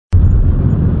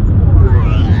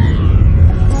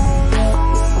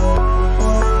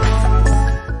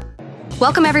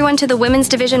Welcome everyone to the Women's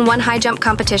Division 1 High Jump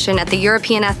competition at the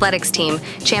European Athletics Team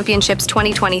Championships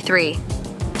 2023.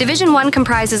 Division 1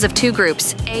 comprises of two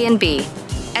groups, A and B.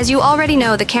 As you already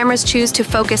know, the cameras choose to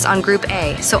focus on Group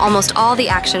A, so almost all the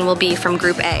action will be from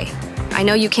Group A. I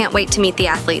know you can't wait to meet the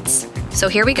athletes. So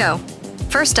here we go.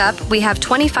 First up, we have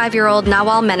 25-year-old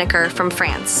naval meniker from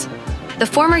France. The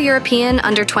former European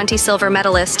under-20 silver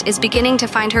medalist is beginning to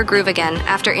find her groove again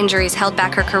after injuries held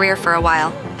back her career for a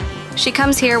while. She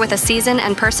comes here with a season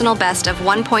and personal best of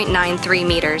 1.93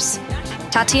 meters.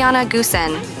 Tatiana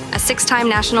gusin, a six-time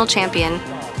national champion,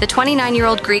 the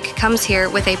 29-year-old Greek comes here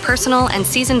with a personal and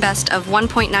season best of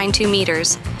 1.92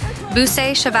 meters.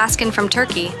 Buse savaskan from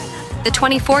Turkey, the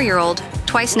 24-year-old,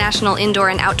 twice national indoor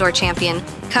and outdoor champion,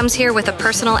 comes here with a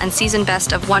personal and season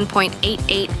best of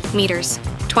 1.88 meters.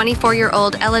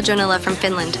 24-year-old junnila from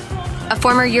Finland, a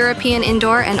former European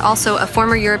indoor and also a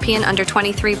former European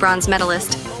under-23 bronze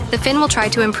medalist. The Finn will try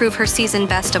to improve her season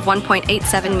best of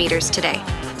 1.87 meters today.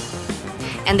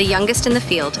 And the youngest in the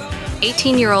field,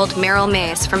 18-year-old merel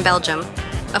maes from Belgium,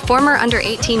 a former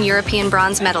under-18 European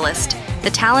bronze medalist, the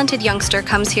talented youngster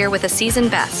comes here with a season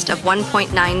best of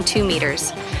 1.92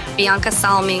 meters. Bianca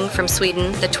salming from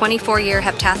Sweden, the 24-year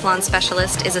heptathlon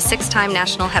specialist, is a six-time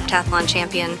national heptathlon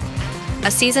champion. A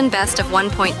season best of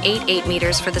 1.88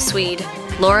 meters for the Swede,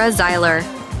 zialor,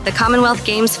 the Commonwealth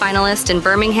Games finalist in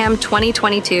Birmingham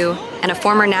 2022 and a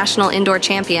former national indoor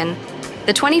champion.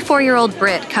 The 24-year-old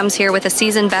Brit comes here with a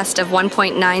season best of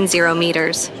 1.90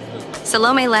 meters.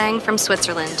 Salome from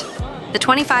Switzerland. The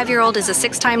 25-year-old is a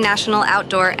six-time national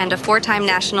outdoor and a four-time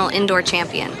national indoor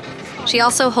champion. She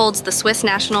also holds the Swiss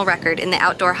national record in the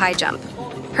outdoor high jump.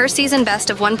 Her season best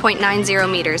of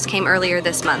 1.90 meters came earlier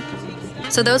this month.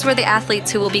 So those were the athletes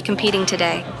who will be competing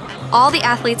today. All the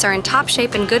athletes are in top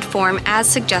shape and good form as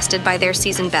suggested by their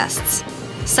season bests.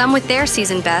 Some with their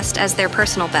season best as their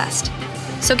personal best.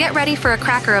 So get ready for a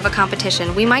cracker of a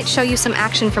competition. We might show you some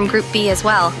action from Group B as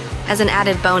well, as an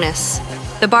added bonus.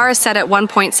 The bar is set at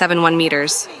 1.71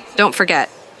 meters. Don't forget,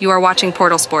 you are watching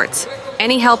Portal Sports.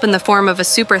 Any help in the form of a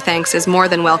super thanks is more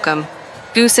than welcome.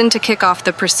 Gusin to kick off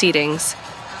the proceedings.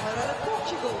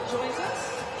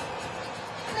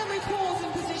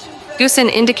 Gusin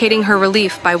indicating her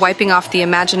relief by wiping off the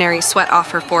imaginary sweat off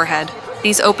her forehead.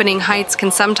 These opening heights can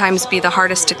sometimes be the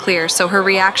hardest to clear, so her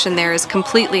reaction there is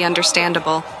completely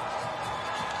understandable.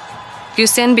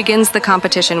 Gusin begins the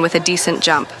competition with a decent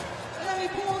jump.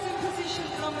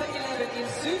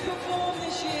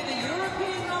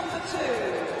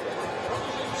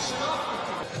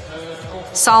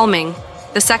 Salming,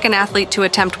 the second athlete to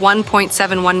attempt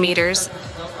 1.71 meters.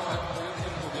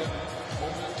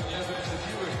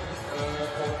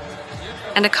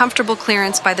 And a comfortable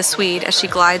clearance by the Swede as she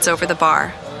glides over the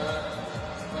bar.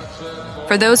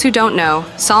 For those who don't know,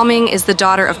 Salming is the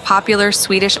daughter of popular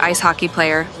Swedish ice hockey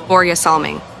player Börje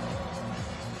Salming.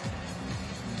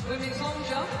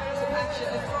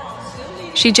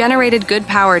 She generated good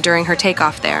power during her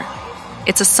takeoff there.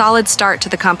 It's a solid start to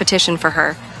the competition for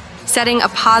her, setting a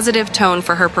positive tone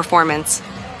for her performance.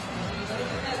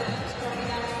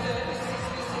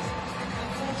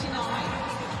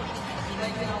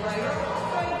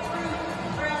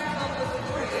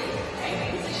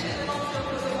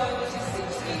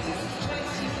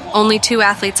 Only two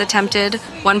athletes attempted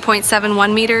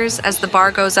 1.71 meters as the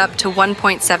bar goes up to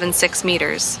 1.76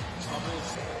 meters.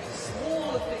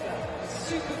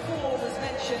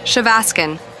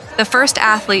 Savaskan, the first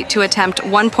athlete to attempt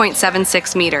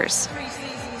 1.76 meters.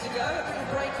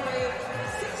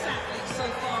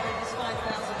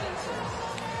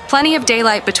 Plenty of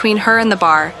daylight between her and the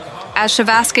bar, as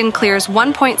Savaskan clears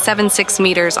 1.76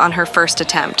 meters on her first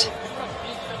attempt.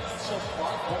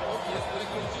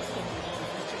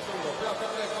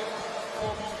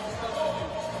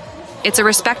 It's a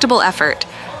respectable effort.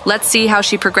 Let's see how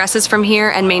she progresses from here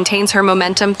and maintains her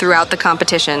momentum throughout the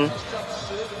competition.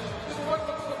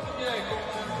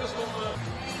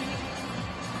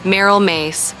 Merel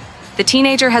maes. The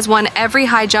teenager has won every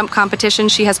high jump competition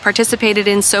she has participated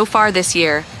in so far this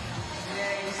year.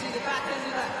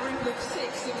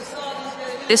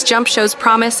 This jump shows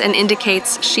promise and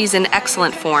indicates she's in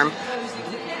excellent form.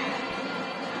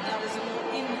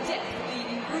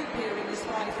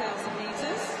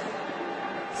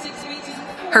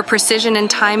 Her precision and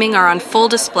timing are on full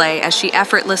display as she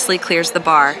effortlessly clears the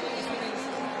bar.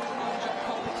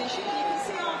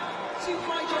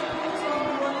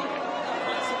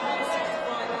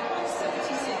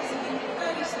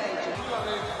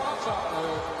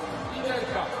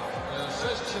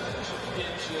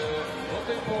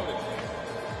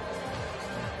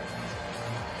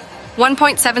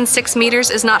 "1.76 meters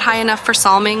is not high enough for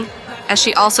Salming, as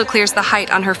she also clears the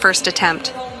height on her first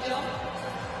attempt.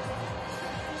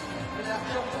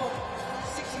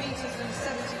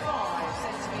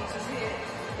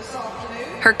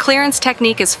 Her clearance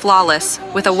technique is flawless,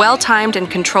 with a well-timed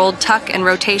and controlled tuck and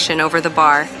rotation over the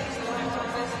bar.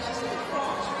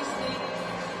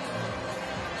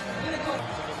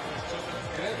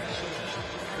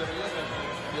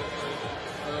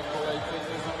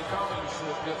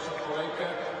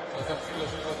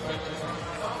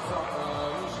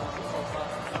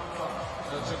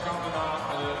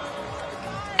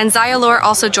 And Zialor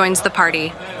also joins the party.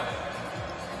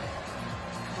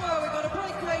 Well, we've got a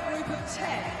breakaway group of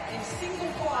 10 in single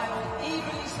file,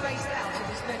 evenly spaced out to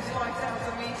this next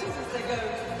 5,000 meters as they go.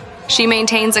 She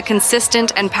maintains a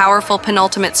consistent and powerful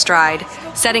penultimate stride,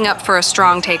 setting up for a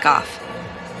strong takeoff.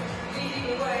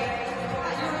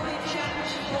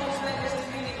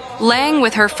 Lang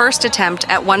with her first attempt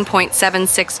at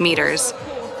 1.76 meters.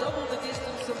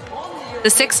 The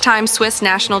six-time Swiss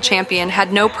national champion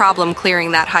had no problem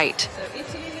clearing that height.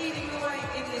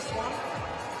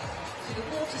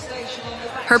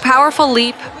 Her powerful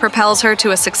leap propels her to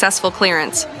a successful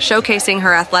clearance, showcasing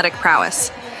her athletic prowess.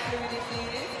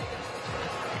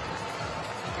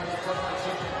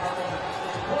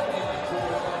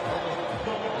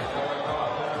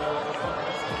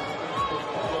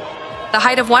 The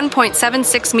height of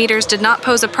 1.76 meters did not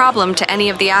pose a problem to any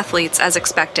of the athletes as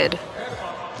expected.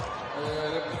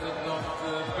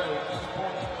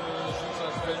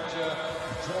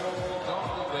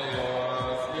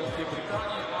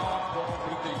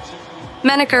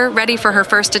 Meniker ready for her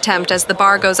first attempt as the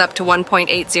bar goes up to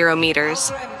 1.80 meters.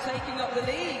 Taking up the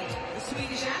lead, the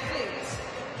Swedish athletes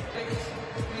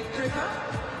with hruba.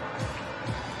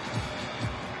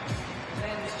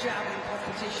 Men's javelin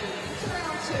competition,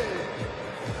 round 2.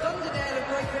 London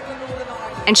break the Northern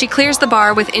Ireland. And she clears the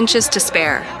bar with inches to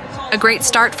spare. A great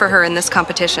start for her in this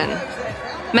competition.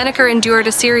 Meniker endured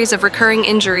a series of recurring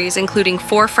injuries, including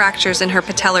 4 fractures in her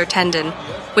patellar tendon,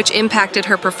 which impacted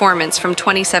her performance from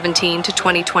 2017 to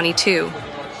 2022.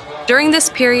 During this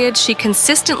period, she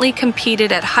consistently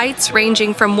competed at heights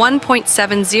ranging from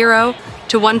 1.70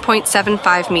 to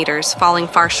 1.75 meters, falling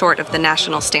far short of the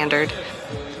national standard.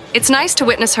 It's nice to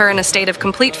witness her in a state of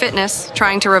complete fitness,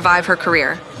 trying to revive her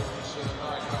career.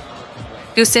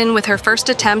 Gusin with her first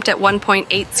attempt at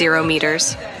 1.80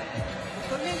 meters.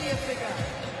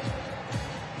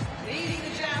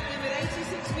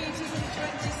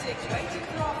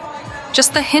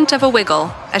 Just the hint of a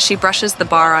wiggle as she brushes the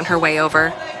bar on her way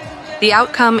over. The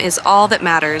outcome is all that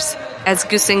matters, as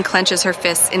Gusin clenches her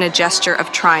fists in a gesture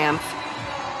of triumph.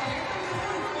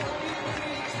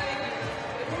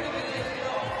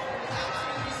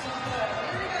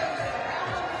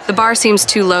 The bar seems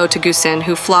too low to Gusin,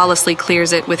 who flawlessly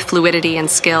clears it with fluidity and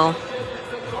skill.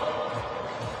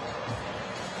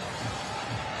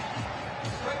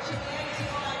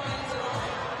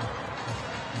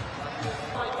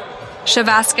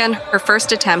 Savaskan, her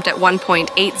first attempt at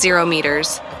 1.80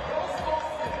 meters.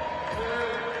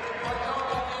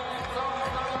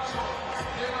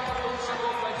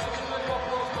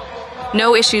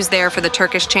 No issues there for the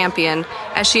Turkish champion,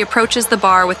 as she approaches the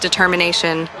bar with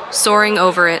determination, soaring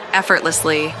over it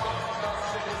effortlessly.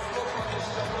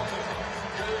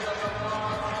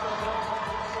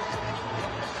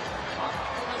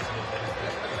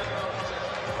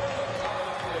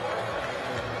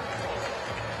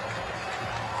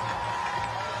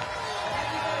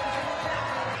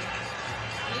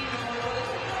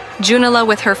 Junnila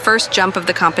with her first jump of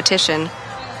the competition.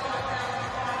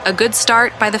 A good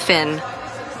start by the Finn.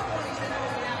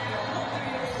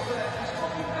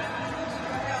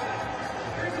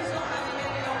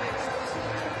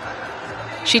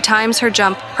 She times her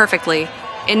jump perfectly,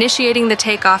 initiating the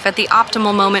takeoff at the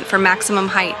optimal moment for maximum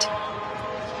height.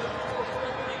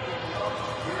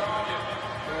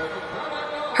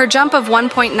 Her jump of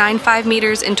 1.95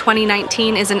 meters in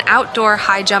 2019 is an outdoor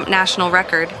high jump national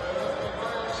record.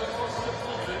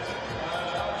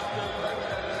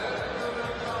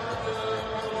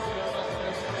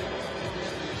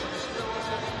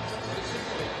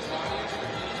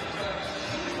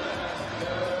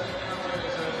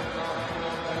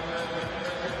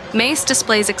 Maes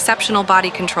displays exceptional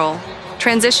body control,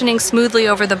 transitioning smoothly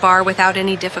over the bar without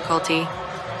any difficulty.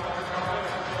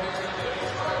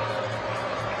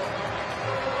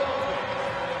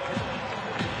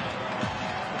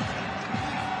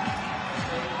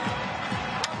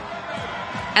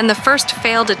 And the first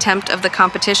failed attempt of the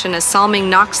competition as Salming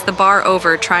knocks the bar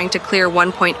over trying to clear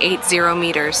 1.80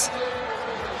 meters.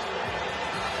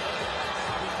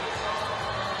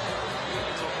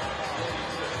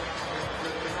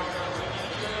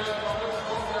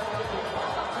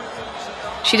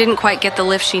 She didn't quite get the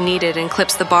lift she needed and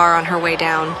clips the bar on her way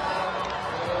down.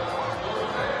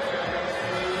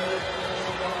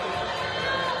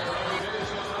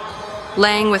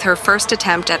 Laying with her first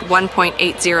attempt at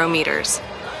 1.80 meters.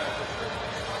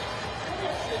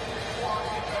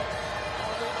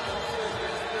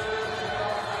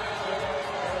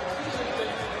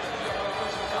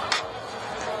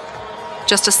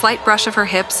 Just a slight brush of her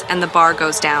hips and the bar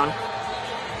goes down.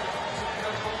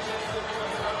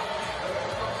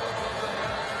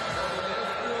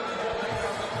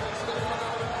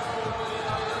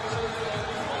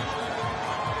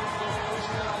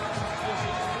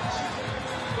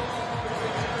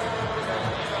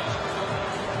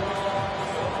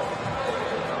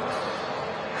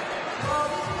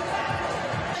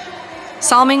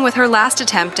 Salming with her last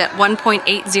attempt at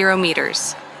 1.80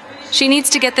 meters. She needs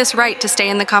to get this right to stay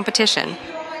in the competition.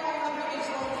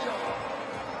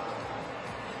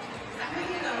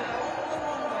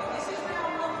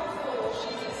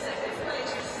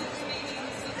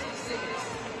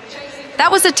 That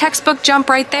was a textbook jump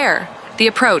right there. The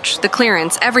approach, the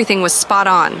clearance, everything was spot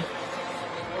on.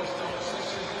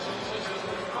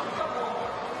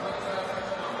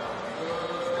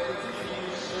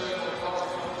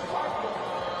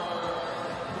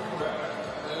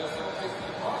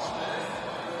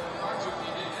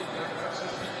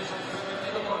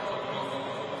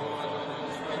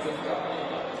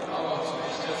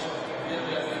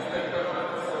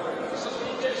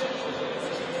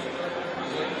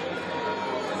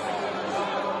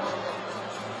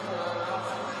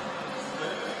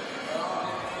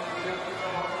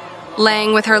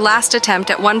 Laying with her last attempt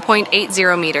at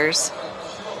 1.80 meters.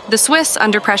 The Swiss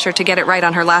under pressure to get it right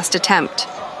on her last attempt.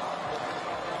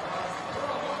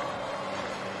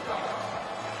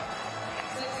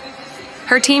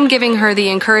 Her team giving her the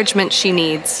encouragement she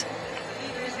needs.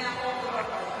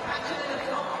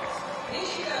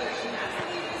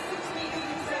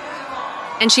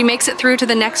 And she makes it through to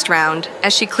the next round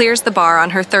as she clears the bar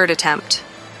on her third attempt.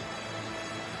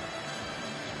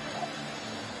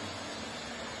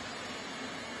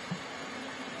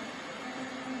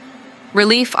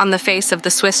 Relief on the face of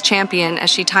the Swiss champion as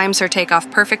she times her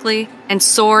takeoff perfectly and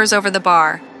soars over the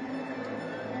bar.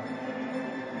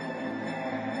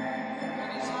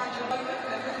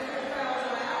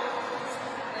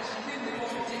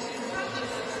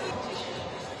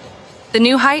 The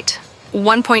new height,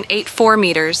 1.84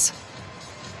 meters.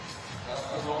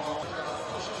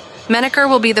 Meniker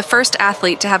will be the first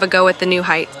athlete to have a go at the new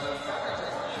height.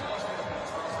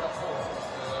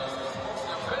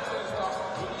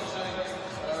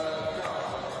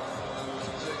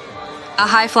 A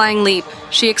high-flying leap,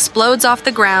 she explodes off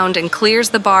the ground and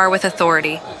clears the bar with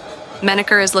authority.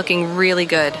 Meniker is looking really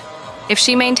good. If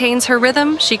she maintains her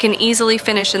rhythm, she can easily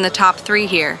finish in the top 3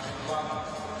 here.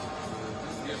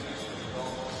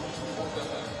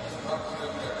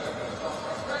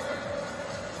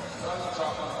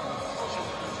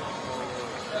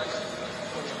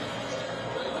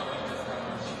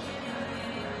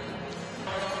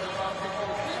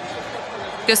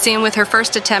 Gusin with her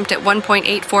first attempt at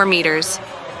 1.84 meters.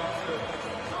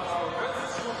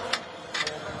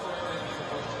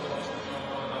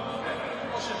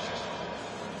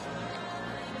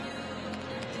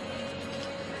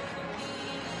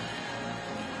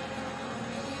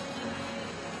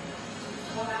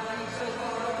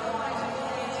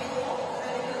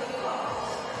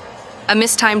 A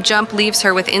mistimed jump leaves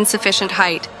her with insufficient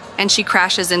height, and she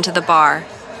crashes into the bar.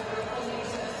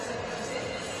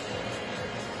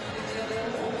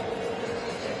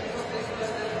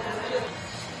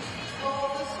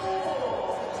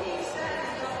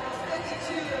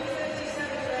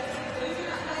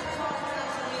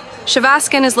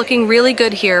 Savaskan is looking really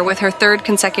good here with her third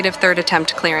consecutive third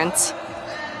attempt clearance.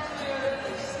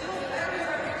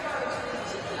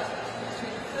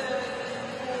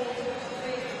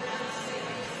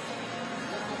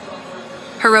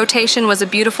 Her rotation was a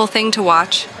beautiful thing to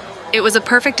watch. It was a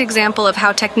perfect example of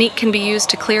how technique can be used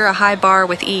to clear a high bar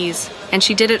with ease, and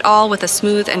she did it all with a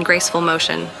smooth and graceful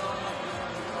motion.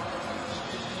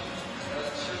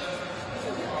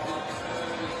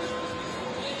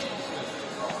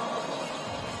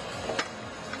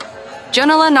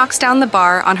 Junnila knocks down the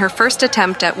bar on her first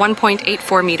attempt at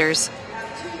 1.84 meters.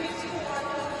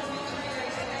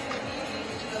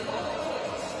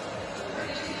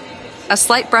 A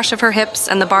slight brush of her hips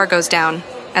and the bar goes down,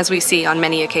 as we see on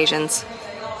many occasions.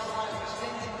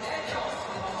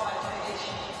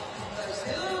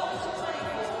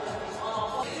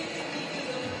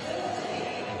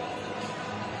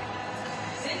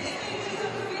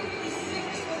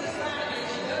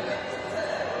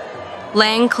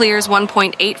 Lang clears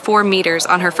 1.84 meters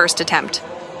on her first attempt.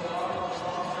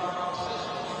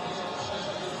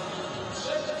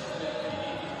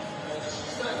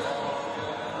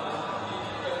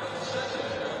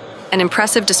 An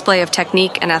impressive display of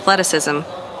technique and athleticism,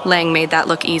 Lang made that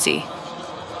look easy.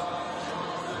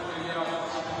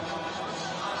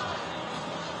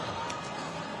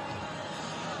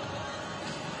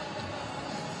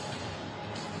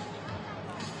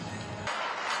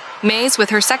 Maes with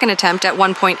her second attempt at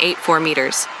 1.84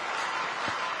 meters.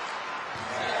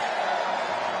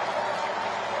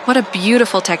 What a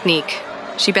beautiful technique.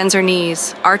 She bends her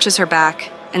knees, arches her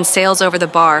back, and sails over the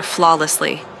bar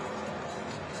flawlessly.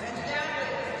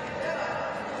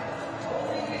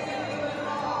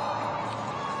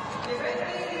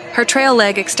 Her trail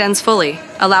leg extends fully,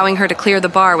 allowing her to clear the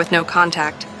bar with no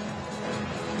contact.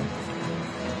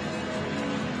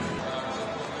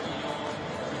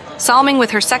 Salming with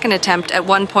her second attempt at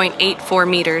 1.84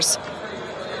 meters.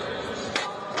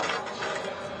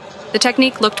 The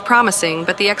technique looked promising,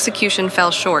 but the execution fell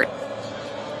short.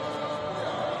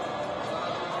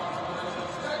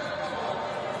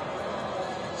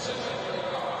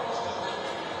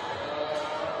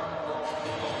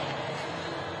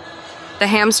 The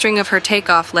hamstring of her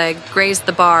takeoff leg grazed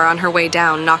the bar on her way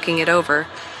down, knocking it over.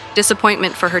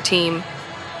 Disappointment for her team.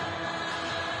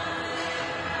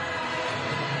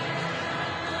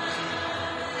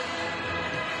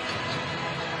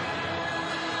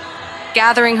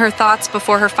 Gathering her thoughts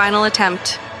before her final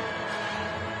attempt.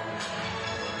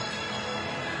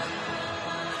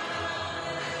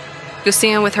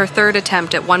 Gusin with her third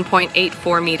attempt at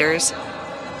 1.84 meters.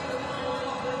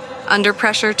 Under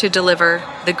pressure to deliver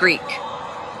the Greek.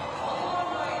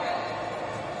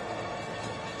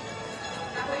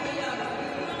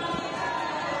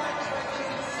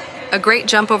 A great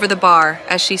jump over the bar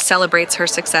as she celebrates her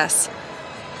success.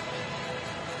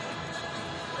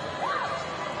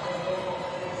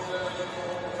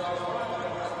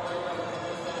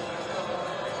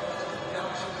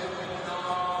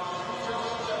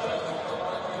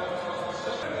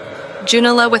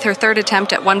 Junnila with her third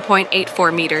attempt at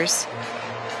 1.84 meters.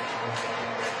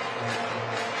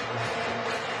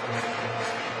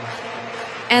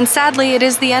 And sadly, it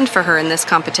is the end for her in this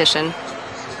competition.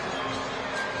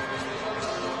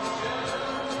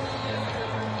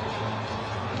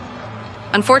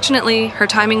 Unfortunately, her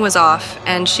timing was off,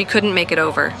 and she couldn't make it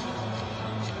over.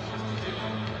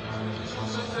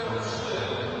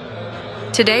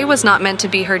 Today was not meant to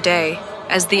be her day,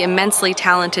 as the immensely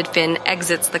talented Finn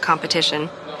exits the competition.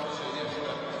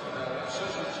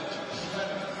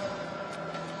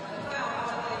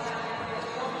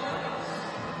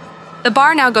 The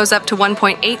bar now goes up to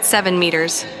 1.87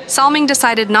 meters. Salming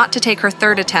decided not to take her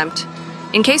third attempt.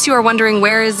 In case you are wondering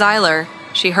where is Zialor,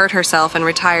 she hurt herself and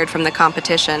retired from the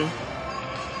competition.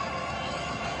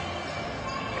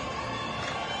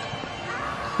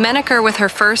 Meniker with her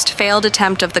first failed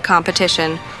attempt of the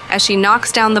competition, as she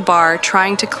knocks down the bar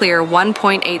trying to clear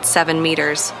 1.87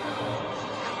 meters.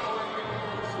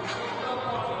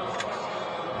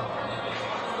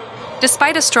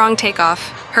 Despite a strong takeoff,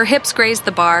 her hips graze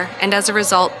the bar, and as a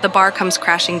result, the bar comes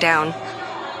crashing down.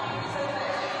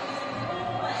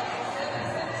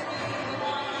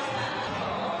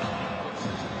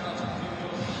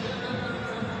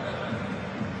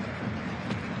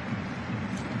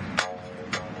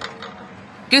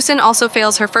 Gusin also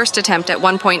fails her first attempt at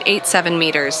 1.87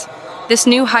 meters. This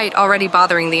new height already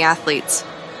bothering the athletes.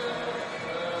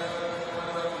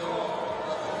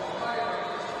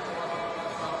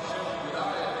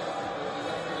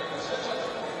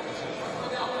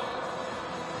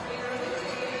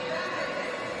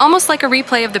 Almost like a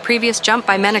replay of the previous jump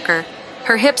by Meniker,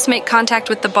 her hips make contact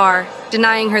with the bar,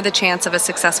 denying her the chance of a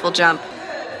successful jump.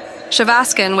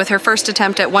 Savaskan with her first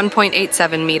attempt at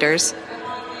 1.87 meters.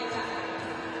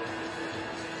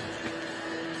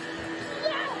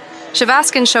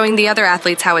 Savaskan showing the other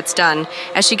athletes how it's done,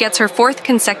 as she gets her fourth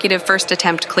consecutive first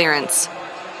attempt clearance.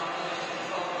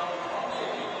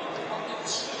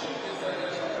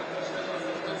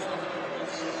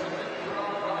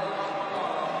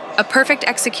 A perfect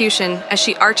execution as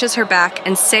she arches her back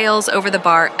and sails over the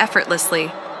bar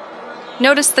effortlessly.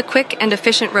 Notice the quick and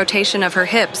efficient rotation of her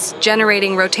hips,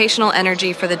 generating rotational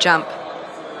energy for the jump.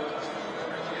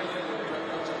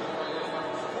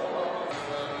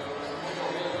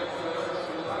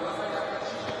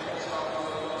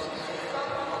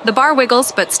 The bar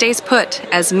wiggles but stays put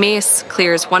as maes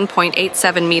clears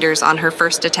 1.87 meters on her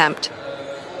first attempt.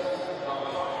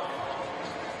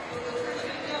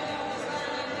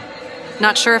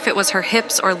 Not sure if it was her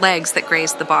hips or legs that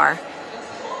grazed the bar.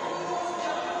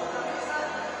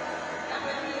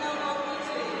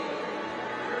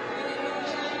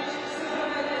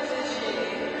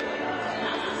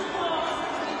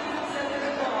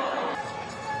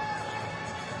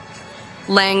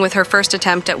 Lang with her first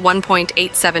attempt at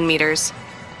 1.87 meters.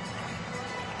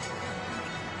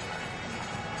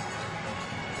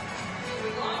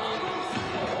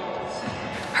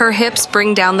 Her hips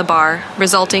bring down the bar,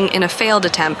 resulting in a failed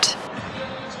attempt.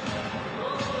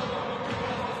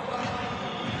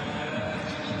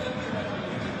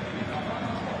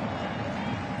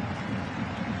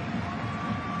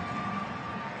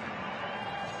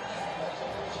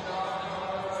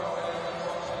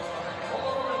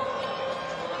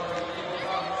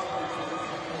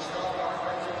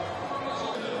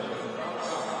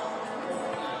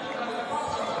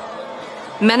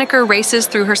 Meniker races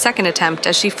through her second attempt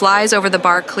as she flies over the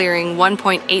bar, clearing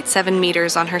 1.87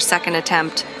 meters on her second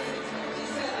attempt.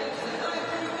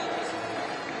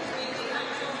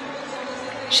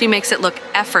 She makes it look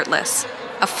effortless,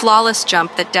 a flawless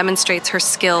jump that demonstrates her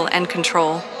skill and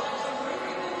control.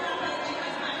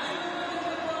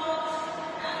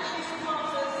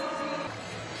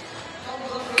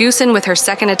 Gusin with her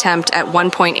second attempt at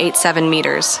 1.87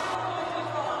 meters.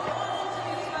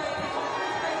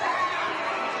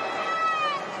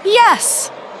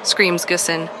 Yes! Screams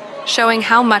Gusin, showing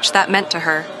how much that meant to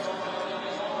her.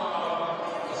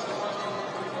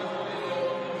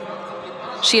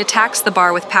 She attacks the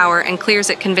bar with power and clears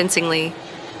it convincingly.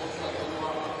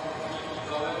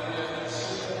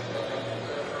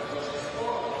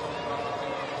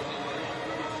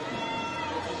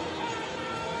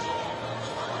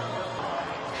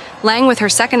 Lang with her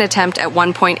second attempt at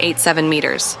 1.87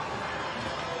 meters.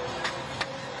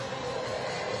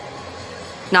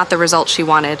 Not the result she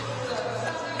wanted.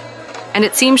 And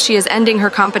it seems she is ending her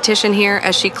competition here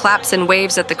as she claps and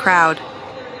waves at the crowd.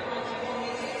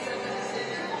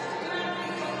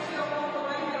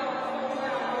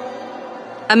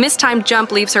 A mistimed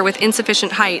jump leaves her with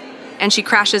insufficient height, and she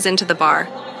crashes into the bar.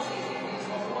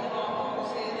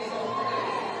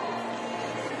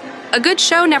 A good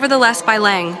show, nevertheless, by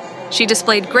Lang. She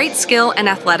displayed great skill and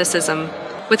athleticism.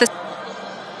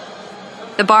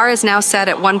 The bar is now set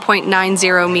at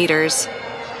 1.90 meters.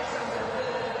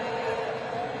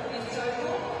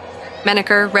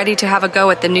 Meniker ready to have a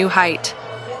go at the new height.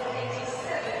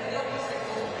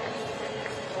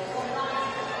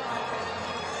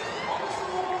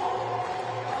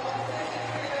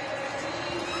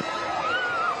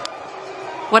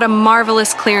 What a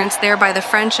marvelous clearance there by the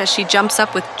French as she jumps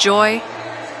up with joy.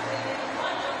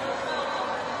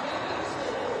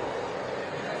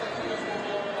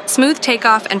 Smooth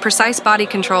takeoff and precise body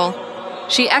control.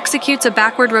 She executes a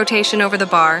backward rotation over the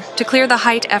bar to clear the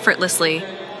height effortlessly.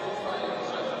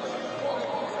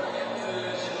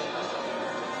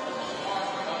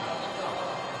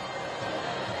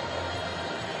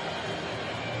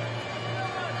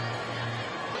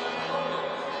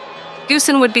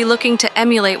 Gusin would be looking to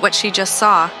emulate what she just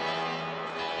saw.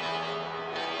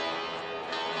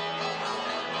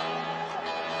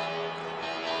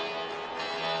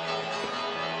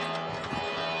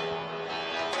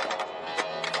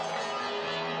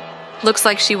 Looks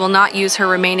like she will not use her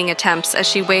remaining attempts as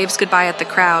she waves goodbye at the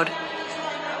crowd.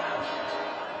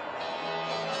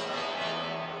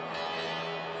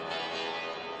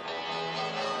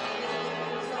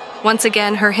 Once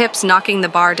again, her hips knocking the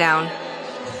bar down.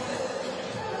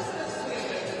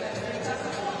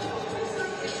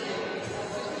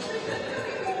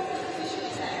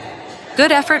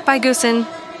 Good effort by Gusin.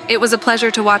 It was a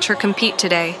pleasure to watch her compete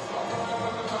today.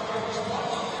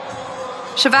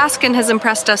 Savaskan has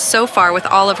impressed us so far with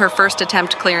all of her first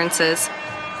attempt clearances.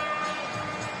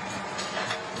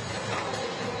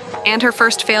 And her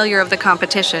first failure of the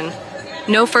competition.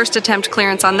 No first attempt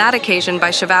clearance on that occasion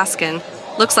by Savaskan.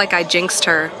 Looks like I jinxed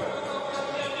her.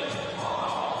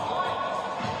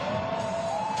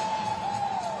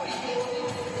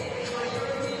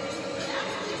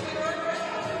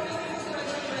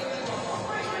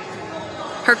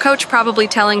 Her coach probably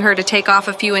telling her to take off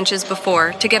a few inches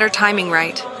before to get her timing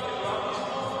right.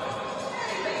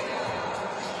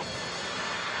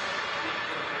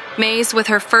 Maes with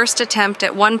her first attempt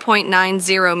at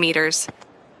 1.90 meters.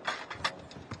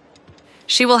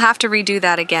 She will have to redo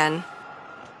that again.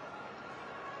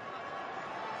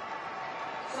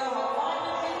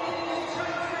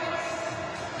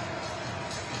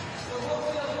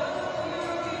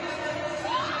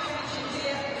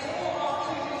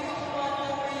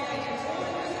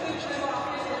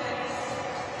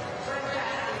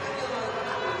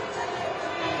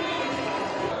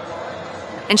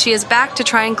 And she is back to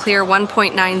try and clear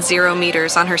 1.90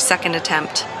 meters on her second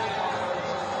attempt.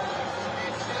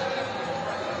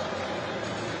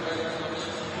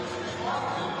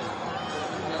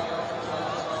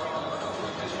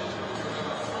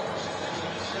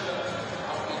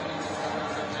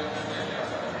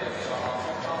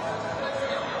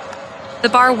 The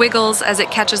bar wiggles as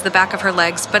it catches the back of her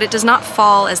legs, but it does not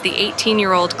fall as the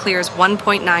 18-year-old clears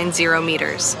 1.90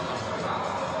 meters.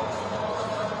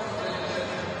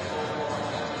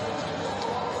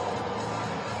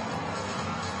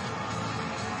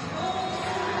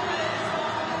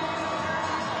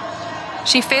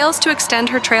 She fails to extend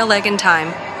her trail leg in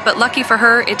time, but lucky for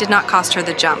her, it did not cost her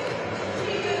the jump.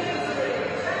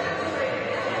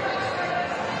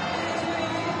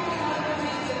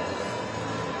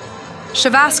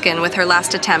 Savaskan with her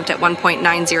last attempt at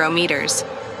 1.90 meters.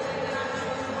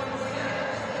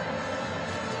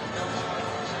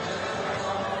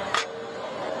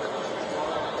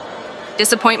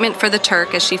 Disappointment for the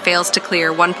Turk as she fails to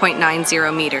clear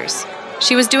 1.90 meters.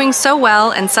 She was doing so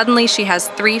well, and suddenly she has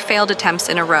 3 failed attempts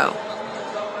in a row.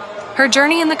 Her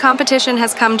journey in the competition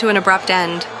has come to an abrupt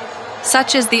end.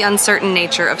 Such is the uncertain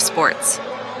nature of sports.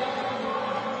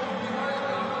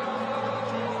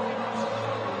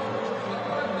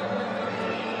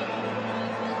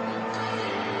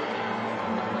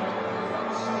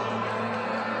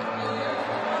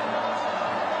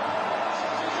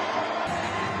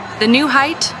 The new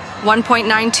height,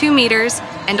 1.92 meters,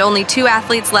 and only 2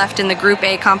 athletes left in the Group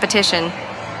A competition.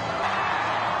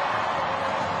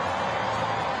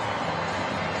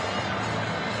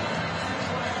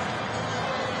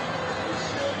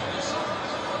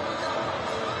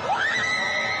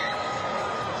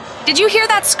 Did you hear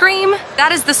that scream?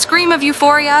 That is the scream of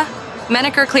euphoria.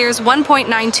 Meniker clears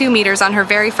 1.92 meters on her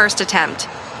very first attempt.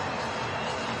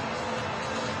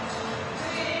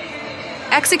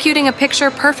 Executing a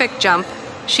picture-perfect jump,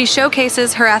 she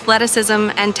showcases her athleticism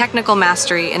and technical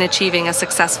mastery in achieving a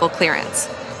successful clearance.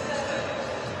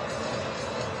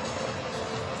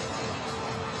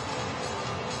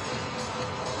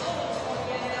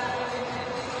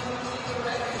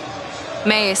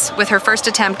 Maes with her first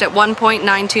attempt at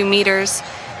 1.92 meters.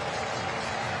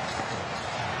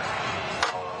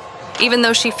 Even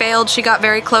though she failed, she got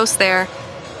very close there.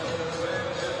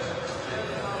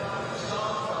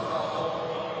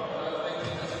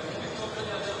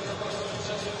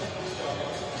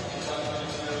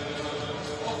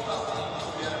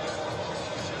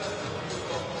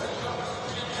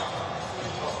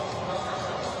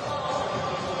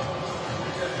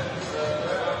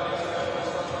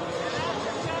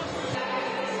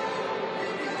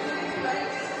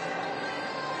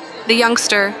 The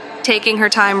youngster, taking her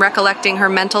time recollecting her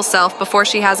mental self before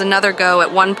she has another go at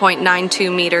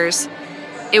 1.92 meters.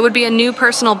 It would be a new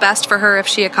personal best for her if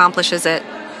she accomplishes it.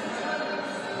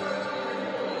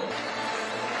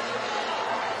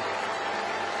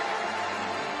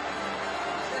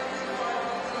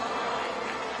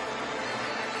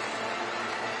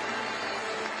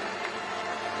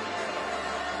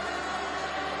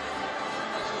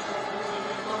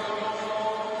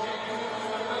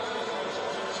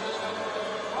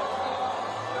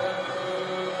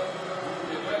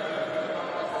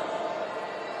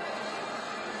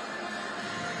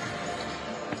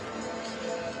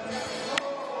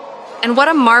 And what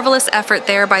a marvelous effort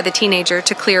there by the teenager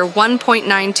to clear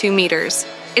 1.92 meters.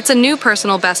 It's a new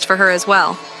personal best for her as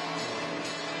well.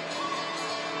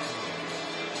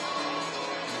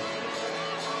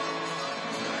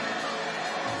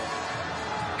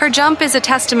 Her jump is a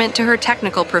testament to her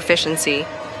technical proficiency,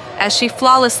 as she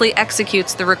flawlessly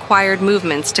executes the required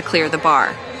movements to clear the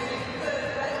bar.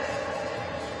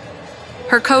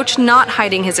 Her coach not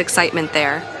hiding his excitement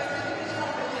there.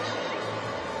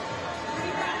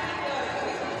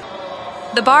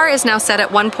 The bar is now set at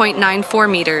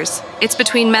 1.94 meters. It's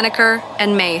between Meniker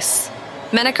and Maes.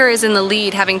 Meniker is in the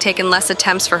lead, having taken less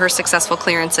attempts for her successful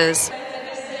clearances.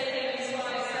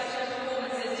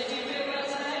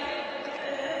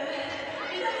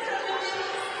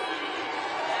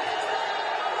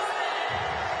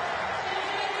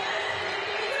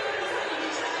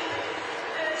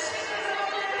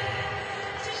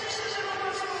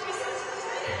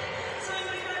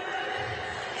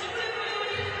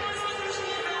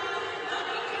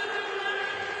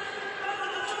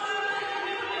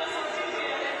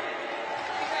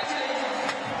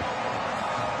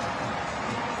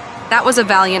 That was a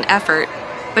valiant effort,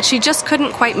 but she just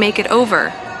couldn't quite make it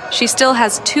over. She still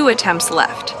has 2 attempts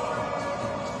left.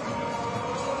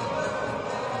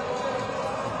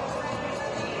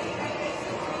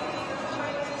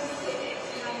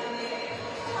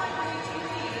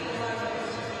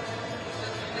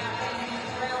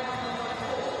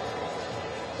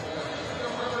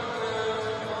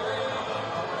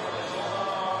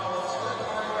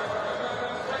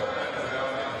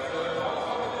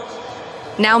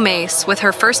 Now Maes, with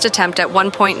her first attempt at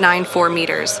 1.94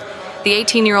 meters. The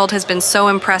 18-year-old has been so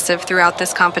impressive throughout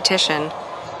this competition.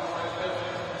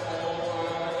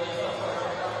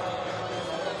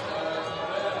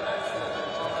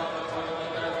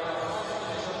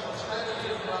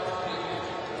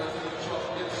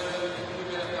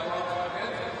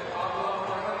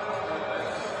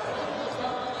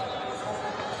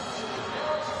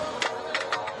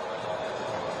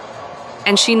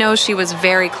 and she knows she was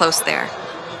very close there.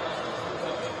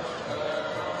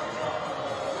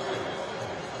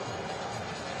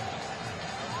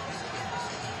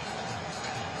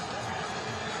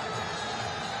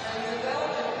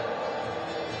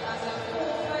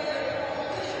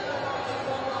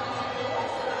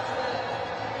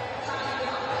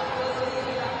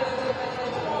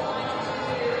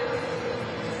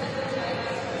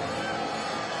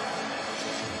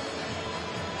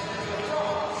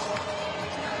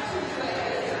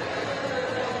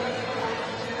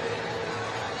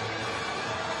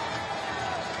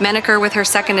 Meniker with her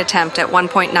second attempt at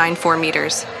 1.94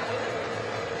 meters.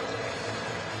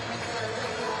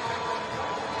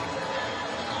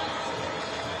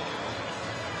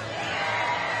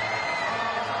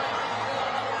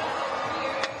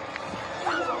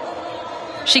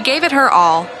 She gave it her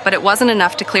all, but it wasn't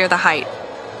enough to clear the height.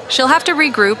 She'll have to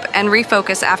regroup and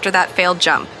refocus after that failed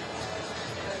jump.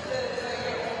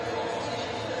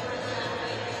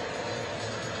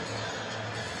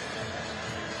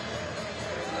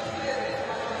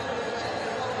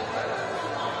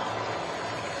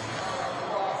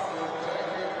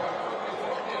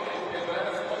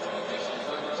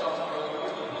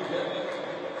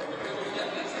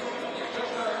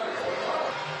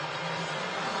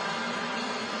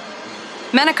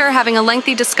 Meniker having a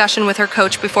lengthy discussion with her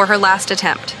coach before her last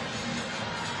attempt.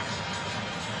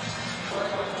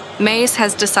 Maes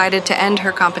has decided to end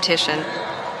her competition,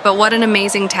 but what an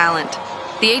amazing talent.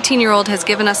 The 18-year-old has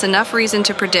given us enough reason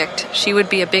to predict she would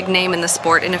be a big name in the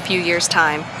sport in a few years'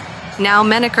 time. Now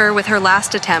Meniker with her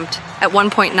last attempt at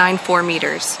 1.94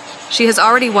 meters. She has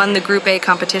already won the Group A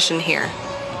competition here.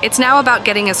 It's now about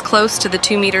getting as close to the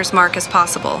 2 meters mark as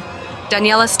possible.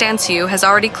 Daniela Stanciu has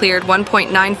already cleared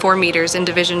 1.94 meters in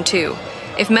Division 2.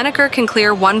 If Meniker can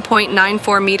clear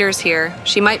 1.94 meters here,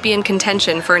 she might be in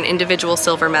contention for an individual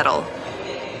silver medal.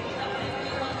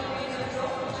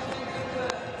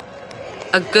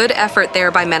 A good effort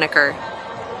there by Meniker.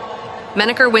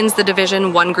 Meniker wins the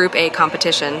Division 1 Group A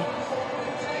competition.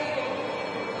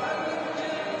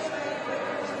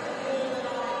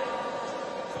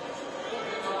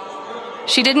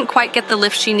 She didn't quite get the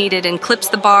lift she needed and clips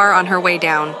the bar on her way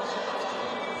down.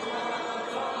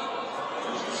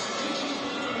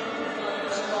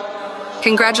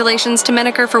 Congratulations to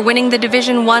Meniker for winning the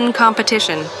Division 1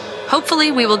 competition. Hopefully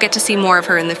we will get to see more of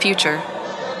her in the future.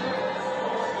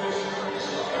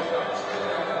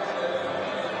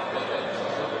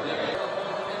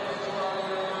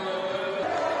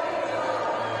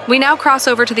 We now cross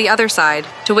over to the other side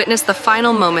to witness the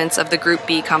final moments of the Group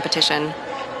B competition.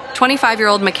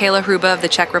 25-year-old Michaela Hruba of the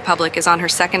Czech Republic is on her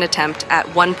second attempt at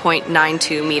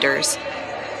 1.92 meters.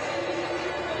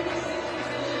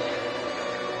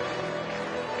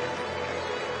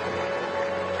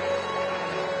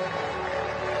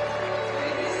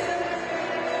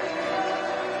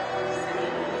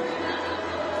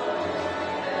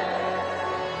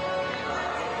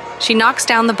 She knocks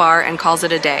down the bar and calls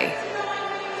it a day.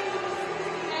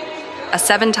 A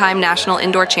 7-time national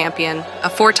indoor champion, a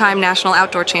 4-time national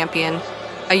outdoor champion,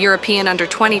 a European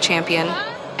under-20 champion,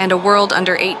 and a world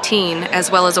under-18 as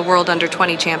well as a world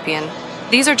under-20 champion.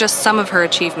 These are just some of her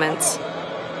achievements.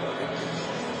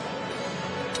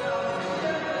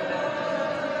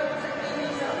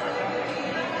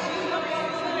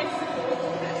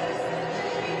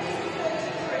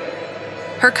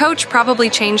 Her coach probably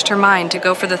changed her mind to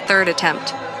go for the third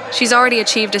attempt. She's already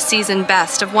achieved a season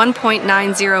best of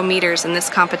 1.90 meters in this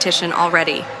competition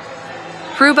already.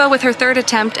 Hruba with her third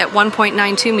attempt at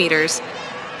 1.92 meters.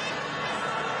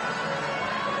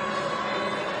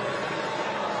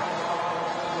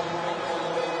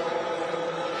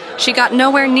 She got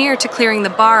nowhere near to clearing the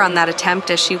bar on that attempt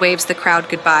as she waves the crowd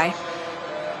goodbye.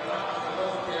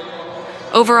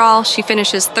 Overall, she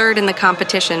finishes third in the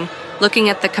competition, looking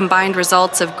at the combined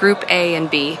results of Group A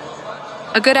and B.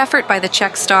 A good effort by the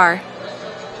Czech star.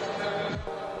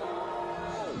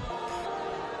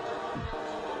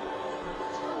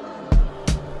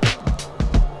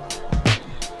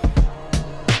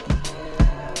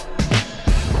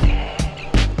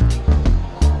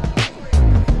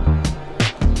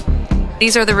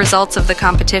 These are the results of the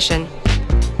competition.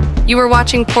 You were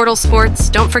watching Portal Sports.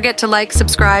 Don't forget to like,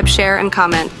 subscribe, share, and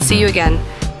comment. See you again.